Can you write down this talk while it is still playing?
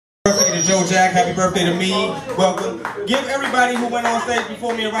Birthday to Joe Jack, happy birthday to me, welcome. Give everybody who went on stage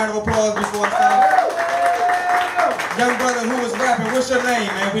before me a round of applause before I start. Young brother who was rapping, what's your name,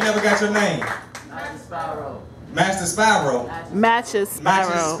 man? We never got your name. Master Sparrow. Master Sparrow. Matches Sparrow.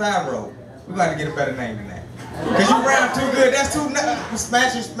 Matches Sparrow. We got to get a better name than that. Because you rhyme too good, that's too matches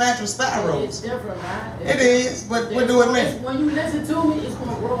Sparrow. It's different, man. It is, but what do it mean? When you listen to me, it's going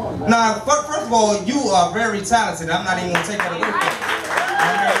to grow on. Nah, first of all, you are very talented. I'm not even going to take that away from you.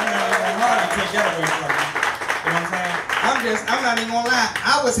 Take that away from me. You know what I'm saying? I'm not even gonna lie.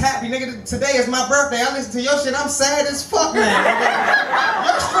 I was happy, nigga. Today is my birthday. I listen to your shit. I'm sad as fuck, man.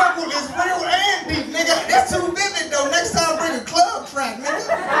 Your struggle is real and deep, nigga. That's too vivid, though. Next time, bring a club track, nigga.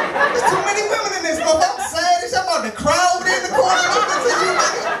 There's too many women in this motherfucker. I'm sad as shit. I'm about to cry over there in the corner listening to you,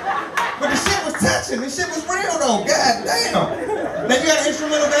 nigga. But the shit was touching. The shit was real, though. God damn. Now you got an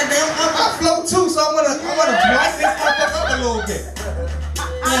instrumental back there. I flow too, so I wanna light this motherfucker up a little bit.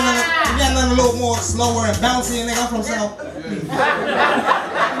 You got nothing a little more slower and bouncy, nigga. I'm from South. I'm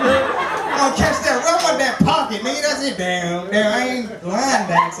gonna catch that. I want that pocket, nigga. That's it. Damn. I ain't line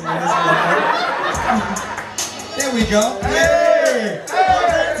dancing in this motherfucker. There we go. Hey!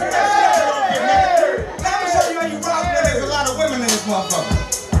 Now I'm gonna show you how you rock when there's a lot of women in this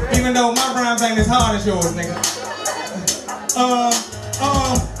motherfucker. Even though my rhymes ain't as hard as yours, nigga.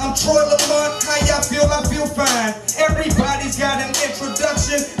 I'm Troy Lamont, how y'all feel? I feel fine. Everybody's got an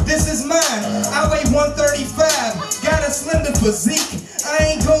introduction, this is mine. I weigh 135, got a slender physique.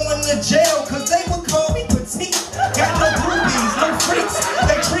 I ain't going to jail, cause they would call me petite. Got no groupies, no freaks,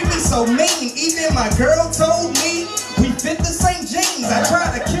 they treat me so mean. Even my girl told me we fit the same jeans. I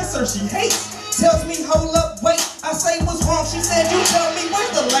try to kiss her, she hates. Tells me, hold up, wait. I say, what's wrong? She said, you tell me,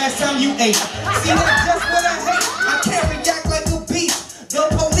 when's the last time you ate? See, that's just what I hate. I can't react like a beast. The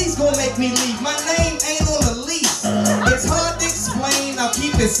police gon' make me leave. My name ain't on the lease. It's hard to explain. I'll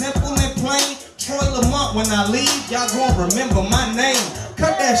keep it simple and plain. Troy Lamont, when I leave, y'all gon' remember my name.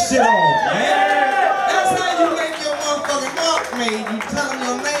 Cut that shit off, man. That's how you make your motherfucking mark made. You tell them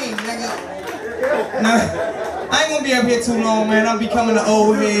your name, nigga. Now, I ain't gonna be up here too long, man. I'm becoming an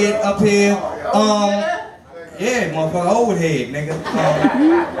old head up here. Yeah, motherfucker, old head, nigga.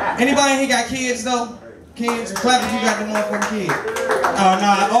 Anybody here got kids, though? Kids? Clap if you got the motherfucking kids. Oh,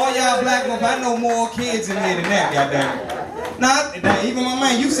 nah, all y'all black motherfuckers, I know more kids in here than that, goddamn. Nah, even my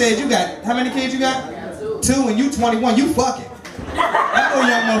man, you said you got, how many kids you got? Two, and you 21, you fucking. That little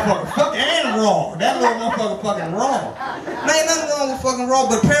young motherfucker fucking and raw. That little motherfucker fucking raw. Now, ain't nothing wrong with fucking raw,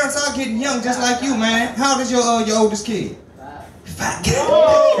 but parents are getting young just like you, man. How old is your oldest kid? 5.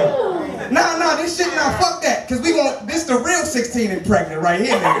 Nah, this shit, nah, fuck that. Cause we gon' this the real 16 and pregnant right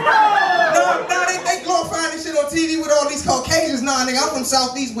here, nigga. No, they glorifying this shit on TV with all these Caucasians. Nah, nigga, I'm from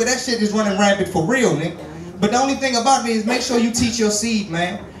Southeast where that shit is running rampant for real, nigga. But the only thing about it is make sure you teach your seed,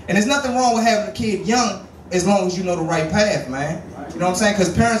 man. And there's nothing wrong with having a kid young as long as you know the right path, man. You know what I'm saying? Cause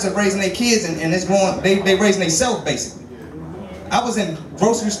parents are raising their kids and it's going, they raising themselves basically. I was in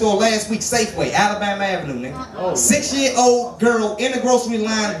grocery store last week, Safeway, Alabama Avenue, nigga. 6-year-old girl in the grocery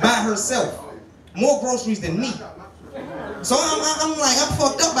line by herself. More groceries than me. So I'm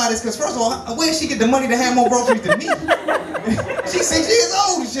fucked up by this, because first of all, where she get the money to have more groceries than me? She's 6 years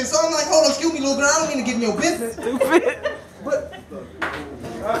old and shit, so I'm like, hold on, excuse me, little girl, I don't mean to get in your business. But,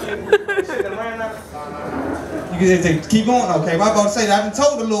 you can say, keep going, okay, well, I'm about to say that. I done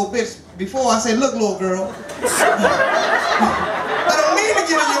told the little bitch before, I said, look, little girl. I don't mean to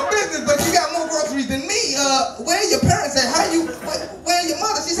get in your business, but you got more groceries than me. Where are your parents at? Where your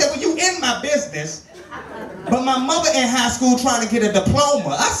mother? She said, well, you in my business. But my mother in high school trying to get a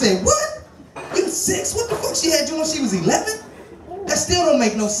diploma. I said, what? You 6? What the fuck she had you when she was 11? That still don't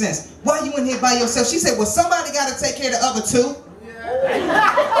make no sense. Why you in here by yourself? She said, well, somebody got to take care of the other 2.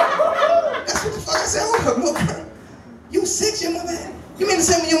 That's what the fuck I said. Hold up, little girl. You 6, your mother had? You mean to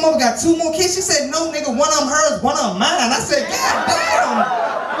say when your mother got 2 more kids? She said, no, nigga, one of them hers, one of them mine. I said, God damn.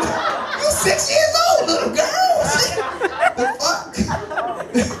 You 6 years old, little girl. The fuck?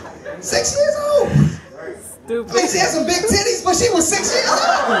 6 years old. Stupid. I mean, she had some big titties, but she was 6 years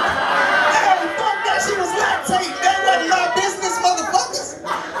old. Hey, fuck that. She was lactating. That wasn't my business, motherfuckers.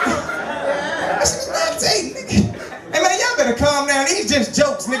 She was lactating, nigga. Hey, man, y'all better calm down. These just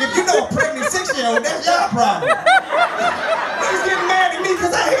jokes, nigga. If you know a pregnant 6-year-old, that's y'all problem. Niggas getting mad at me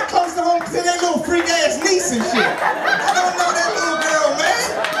because I hit close to home to that little freak-ass niece and shit. I don't know that little girl, man.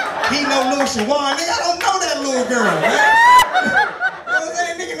 He know Lil Shawan, nigga. I don't know that little girl, man. You know what I'm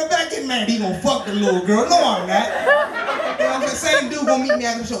saying? Nigga in the back getting mad. He gonna fuck the little girl. No, I'm not. You know what I'm saying? Same dude gonna meet me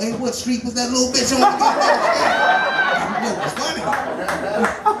after the show. Hey, what street was that little bitch on? Yo, it's funny.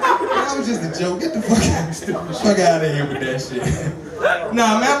 That was just a joke. Get the fuck out of here with that shit.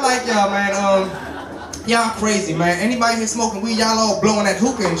 Nah, man, I like y'all, man. Y'all crazy, man. Anybody here smoking weed, y'all all blowing that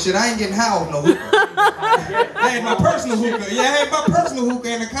hookah and shit. I ain't getting high off no hookah. I had my personal hookah. Yeah, I had my personal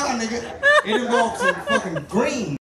hookah in the car, nigga. It involved some fucking green.